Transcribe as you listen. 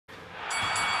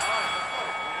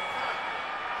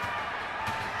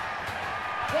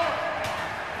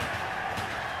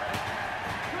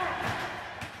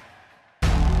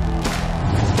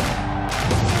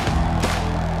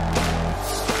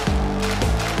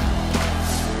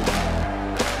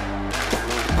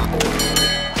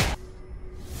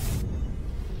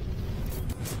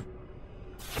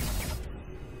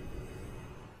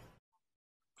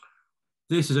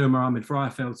This is Umar Ahmed for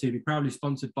IFL TV, proudly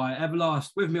sponsored by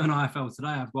Everlast. With me on IFL today,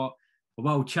 I've got a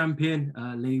world champion,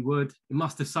 Leigh Wood. It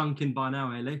must have sunk in by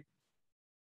now, Leigh?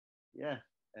 Yeah,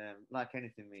 like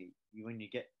anything, mate, when you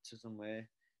get to somewhere,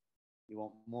 you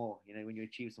want more. When you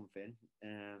achieve something,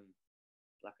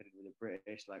 like I did with the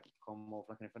British, like Commonwealth,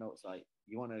 like anything else, like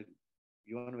you want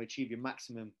to achieve your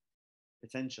maximum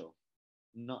potential.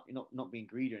 Not being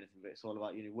greedy or anything, but it's all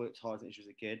about worked hard since you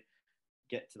was a kid,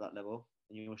 get to that level,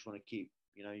 and you just want to keep,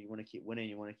 you want to keep winning,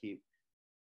 you want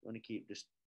to keep just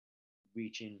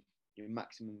reaching your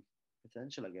maximum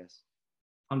potential, I guess.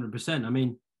 100%. I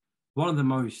mean, one of the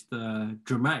most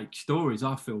dramatic stories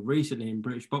I feel recently in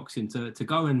British boxing to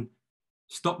go and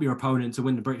stop your opponent to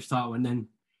win the British title and then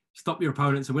stop your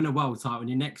opponent to win a world title in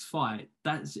your next fight.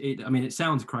 That's it. I mean, it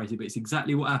sounds crazy, but it's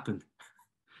exactly what happened.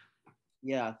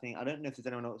 Yeah, I don't know if there's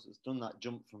anyone else that's done that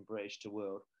jump from British to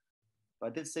world. But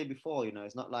I did say before,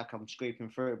 it's not like I'm scraping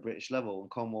through at British level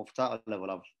and Commonwealth title level.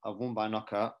 I've won by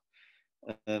knockout.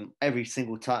 Every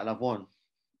single title I've won,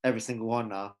 every single one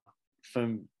now,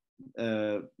 from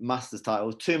Masters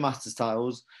titles, 2 Masters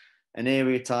titles, an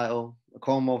area title, a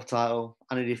Commonwealth title,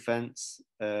 and a defence,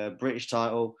 British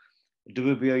title, a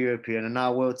WBO European, and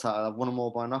now a world title. I've won them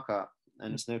all by knockout,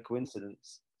 and it's no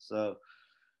coincidence. So,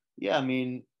 yeah, I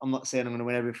mean, I'm not saying I'm going to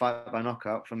win every fight by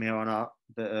knockout from here on out,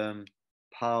 but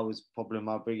power was probably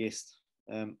my biggest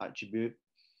attribute.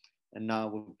 And now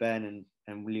with Ben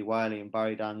and Willie Wiley and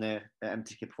Barry down there at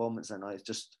MTK Performance Centre, it's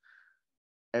just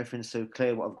everything's so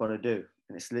clear what I've got to do.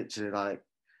 And it's literally like,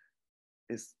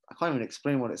 I can't even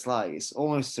explain what it's like. It's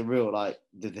almost surreal, like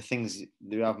the things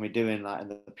they have me doing, like,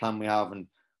 and the plan we have and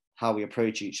how we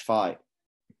approach each fight.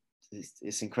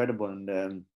 It's incredible.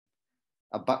 And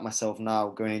I back myself now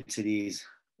going into these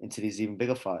even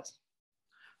bigger fights.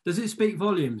 Does it speak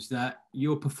volumes that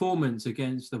your performance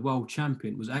against the world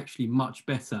champion was actually much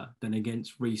better than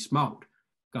against Reece Mould?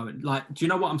 Do you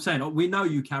know what I'm saying? We know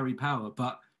you carry power,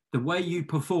 but the way you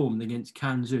performed against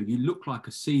Can Xu, you look like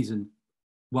a seasoned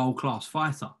world-class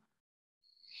fighter.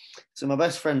 So my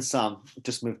best friend Sam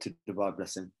just moved to Dubai,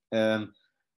 bless him.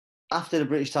 After the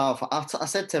British title fight, I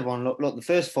said to everyone, look, the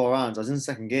first 4 rounds I was in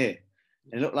second gear.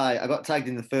 And it looked like I got tagged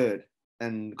in the third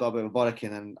and got a bit of a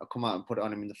bollocking, and I come out and put it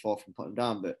on him in the fourth and put him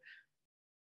down. But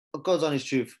God's honest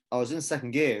truth, I was in second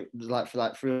gear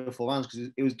for 3 or 4 rounds because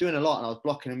it was doing a lot and I was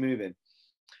blocking and moving.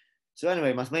 So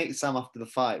anyway, my mate Sam after the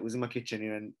fight was in my kitchen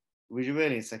and was you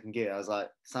really in second gear? I was like,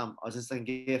 Sam, I was in second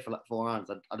gear for 4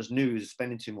 rounds. I just knew he was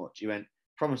spending too much. He went,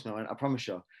 promise me. I went, I promise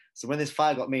you. So when this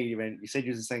fight got made, you said you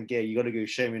was in second gear. You got to go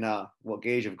show me now what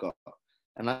gauge you've got.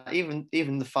 And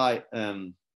even the fight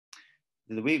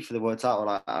the week for the world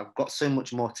title, I've got so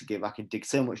much more to give. I can dig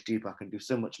so much deeper. I can do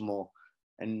so much more,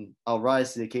 and I'll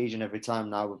rise to the occasion every time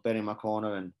now with Ben in my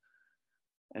corner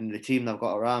and the team that I've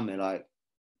got around me. Like,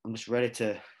 I'm just ready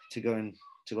to go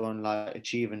and like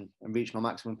achieve and reach my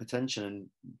maximum potential and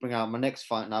bring out my next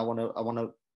fight. Now I want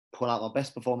to pull out my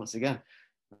best performance again.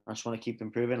 I just want to keep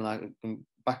improving. Like, I'm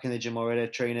back in the gym already,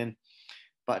 training,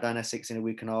 back down Essex in a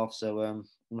week and a half. So I'm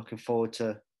looking forward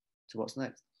to what's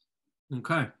next.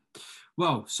 Okay.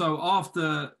 Well, so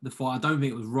after the fight, I don't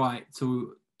think it was right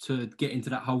to get into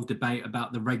that whole debate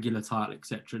about the regular title,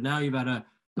 etc. Now you've had a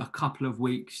couple of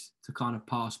weeks to kind of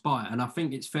pass by, and I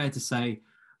think it's fair to say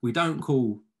we don't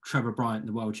call Trevor Bryant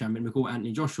the world champion, we call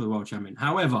Anthony Joshua the world champion.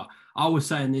 However, I was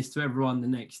saying this to everyone the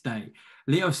next day.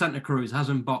 Leo Santa Cruz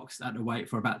hasn't boxed at the weight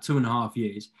for about 2.5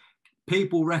 years.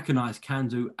 People recognise Can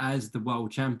Xu as the world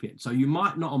champion. So you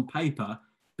might not on paper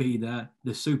be the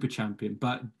super champion,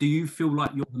 but do you feel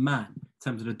like you're the man in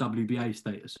terms of the WBA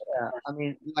status? Yeah, I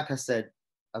mean, like I said,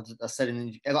 I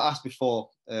got asked before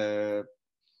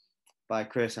by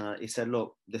Chris, and he said,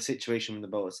 look, the situation with the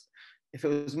belts. If it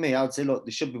was me, I would say, look,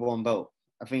 there should be one belt.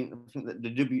 I think that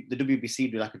the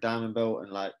WBC do like a diamond belt,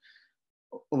 and like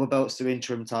other belts do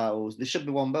interim titles. There should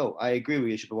be one belt. I agree with you,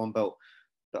 there should be one belt.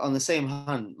 But on the same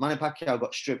hand, Manny Pacquiao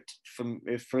got stripped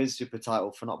for his super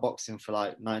title for not boxing for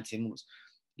like 19 months.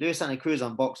 Lewis Santa Cruz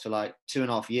on boxed for like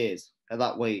 2.5 years at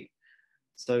that weight.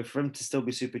 So for him to still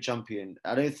be super champion,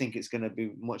 I don't think it's going to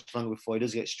be much longer before he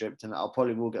does get stripped, and I'll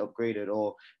probably will get upgraded,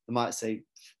 or they might say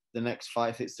the next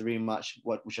fight, if it's the rematch,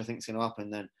 which I think is going to happen,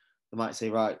 then they might say,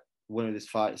 right, winner of this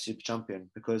fight is super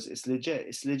champion, because it's legit.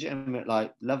 It's legitimate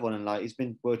like level, and like he's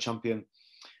been world champion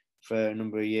for a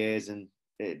number of years, and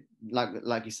it,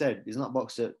 like you said, he's not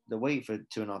boxed at the weight for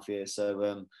 2.5 years.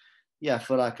 So yeah, I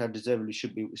feel like I deservedly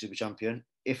should be super champion.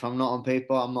 If I'm not on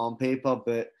paper, I'm not on paper,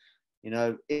 but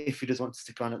if he does want to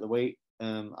stick around at the weight,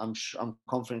 I'm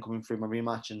confident coming through my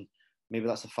rematch, and maybe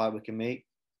that's a fight we can make.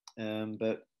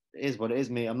 But it is what it is,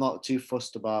 mate. I'm not too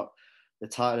fussed about the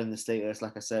title and the status.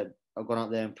 Like I said, I've gone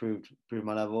out there and proved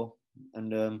my level,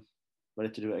 and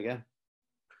ready to do it again.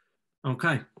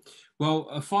 Okay. Well,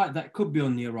 a fight that could be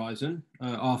on the horizon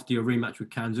after your rematch with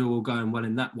Kanzu, all going well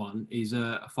in that one, is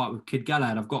a fight with Kid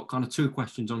Galahad. I've got kind of two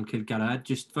questions on Kid Galahad.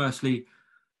 Just firstly,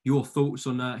 your thoughts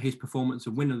on his performance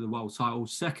and win of the world title.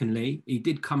 Secondly, he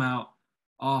did come out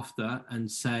after and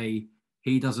say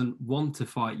he doesn't want to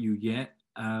fight you yet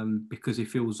because he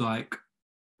feels like,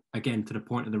 again, to the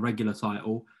point of the regular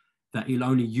title, that he'll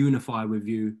only unify with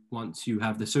you once you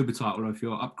have the super title or if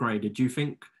you're upgraded. Do you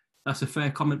think that's a fair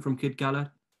comment from Kid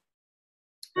Galahad?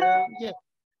 Yeah.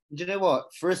 Do you know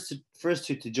what? For us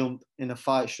two to jump in a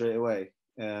fight straight away,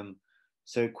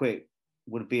 so quick,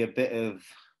 would be a bit of,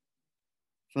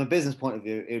 from a business point of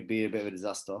view, it would be a bit of a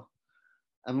disaster.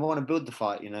 And we want to build the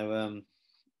fight.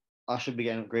 I should be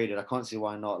getting upgraded. I can't see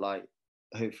why not. Like,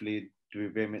 hopefully, we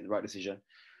make the right decision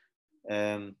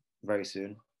very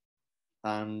soon.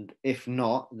 And if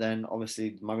not, then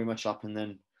obviously my rematch up, and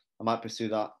then I might pursue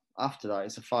that after that.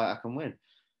 It's a fight I can win.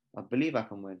 I believe I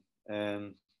can win.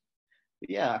 But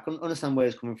yeah, I can understand where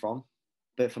it's coming from.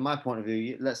 But from my point of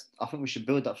view, I think we should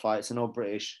build that fight. It's an all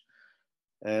British,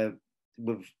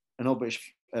 with an all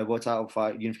British world title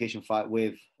fight, unification fight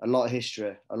with a lot of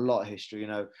history.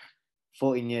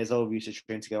 14 years old, we used to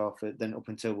train together off it. Then up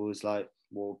until I was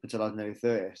nearly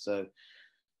 30. So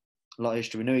a lot of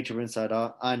history. We know each other inside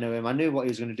out. I know him. I knew what he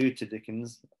was going to do to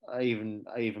Dickens. I even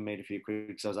made a few quick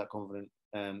because I was that confident.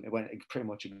 It went pretty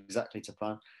much exactly to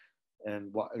plan,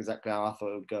 and exactly how I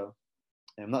thought it would go.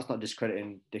 That's not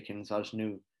discrediting Dickens. I just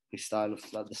knew his style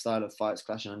of the style of fights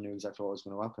clashing. I knew exactly what was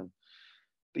going to happen.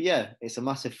 But yeah, it's a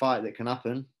massive fight that can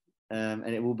happen, and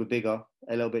it will be bigger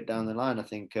a little bit down the line. I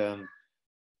think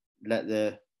let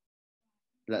the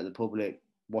public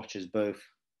watch us both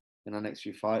in our next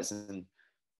few fights and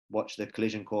watch the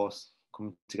collision course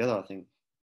come together, I think.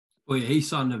 Well, yeah, he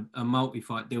signed a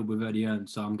multi-fight deal with Eddie Hearn,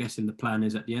 so I'm guessing the plan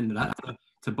is at the end of that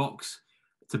to box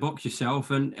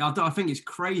yourself. And I think it's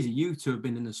crazy. You two have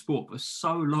been in the sport for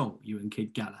so long, you and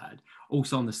Kid Galahad,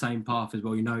 also on the same path as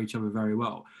well. You know each other very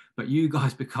well. But you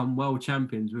guys become world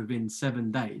champions within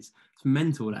 7 days. It's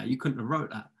mental that. You couldn't have wrote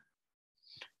that.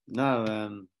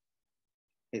 No,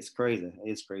 it's crazy.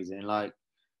 It's crazy. And like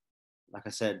I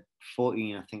said,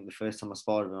 14, I think the first time I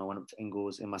sparred with him, I went up to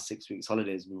Ingles in my 6 weeks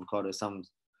holidays with Ricardo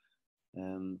Sams.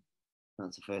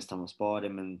 That's the first time I sparred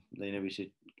him, and we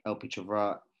should help each other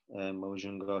out. I was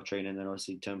younger, training, then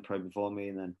obviously turned pro before me,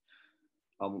 and then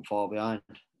I went far behind.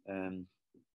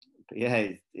 But yeah,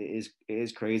 it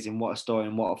is crazy, and what a story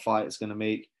and what a fight it's going to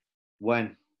make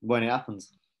when it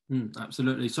happens.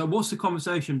 Absolutely. So what's the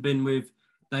conversation been with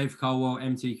Dave Colwell,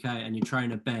 MTK, and your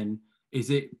trainer Ben? Is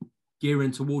it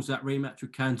gearing towards that rematch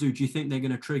with Kanzu? Do you think they're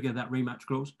going to trigger that rematch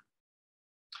clause?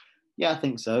 Yeah, I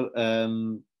think so.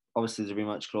 Obviously, there's a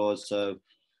rematch clause, so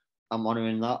I'm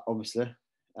honouring that, obviously.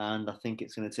 And I think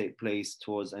it's going to take place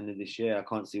towards the end of this year. I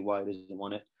can't see why he doesn't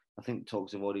want it. I think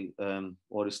talks have already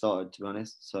started, to be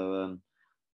honest. So,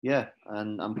 yeah,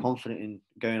 and I'm confident in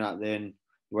going out there and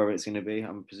wherever it's going to be.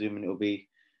 I'm presuming it'll be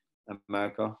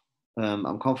America.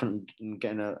 I'm confident in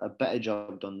getting a better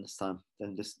job done this time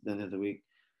than the other week.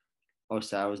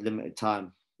 Obviously, I was limited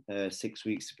time, 6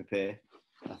 weeks to prepare.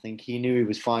 I think he knew he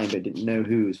was fighting, but didn't know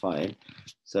who he was fighting.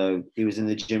 So he was in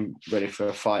the gym ready for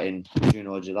a fight in June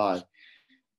or July.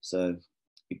 So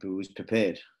he was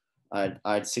prepared. I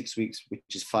had 6 weeks, which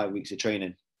is 5 weeks of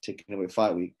training, taking away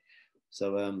fight week.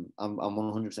 So I'm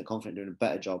 100% confident doing a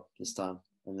better job this time.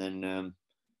 And then,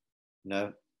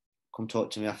 come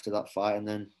talk to me after that fight, and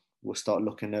then we'll start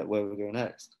looking at where we're going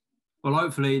next. Well,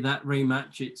 hopefully that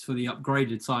rematch, it's for the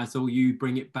upgraded title. You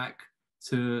bring it back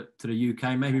to the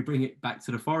UK, maybe bring it back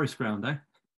to the Forest Ground, eh?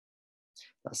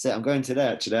 That's it. I'm going today,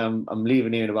 actually. I'm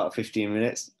leaving here in about 15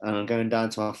 minutes, and I'm going down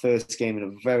to my first game in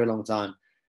a very long time.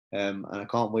 And I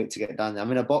can't wait to get down there.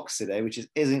 I'm in a box today, which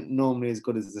isn't normally as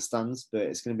good as the stands, but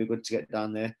it's going to be good to get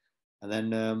down there. And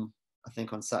then I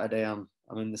think on Saturday I'm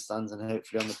in the stands and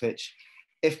hopefully on the pitch.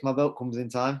 If my belt comes in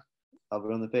time, I'll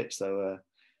be on the pitch. So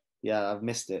yeah, I've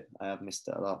missed it. I have missed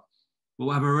it a lot. We'll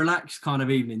have a relaxed kind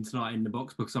of evening tonight in the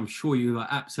box because I'm sure you are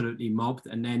absolutely mobbed.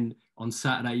 And then on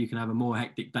Saturday, you can have a more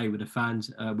hectic day with the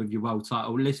fans with your world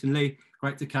title. Listen, Leigh,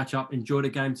 great to catch up. Enjoy the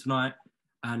game tonight.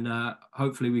 And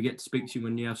hopefully we get to speak to you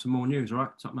when you have some more news. All right,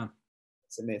 top man.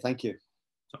 That's it, mate. Thank you.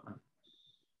 Top man.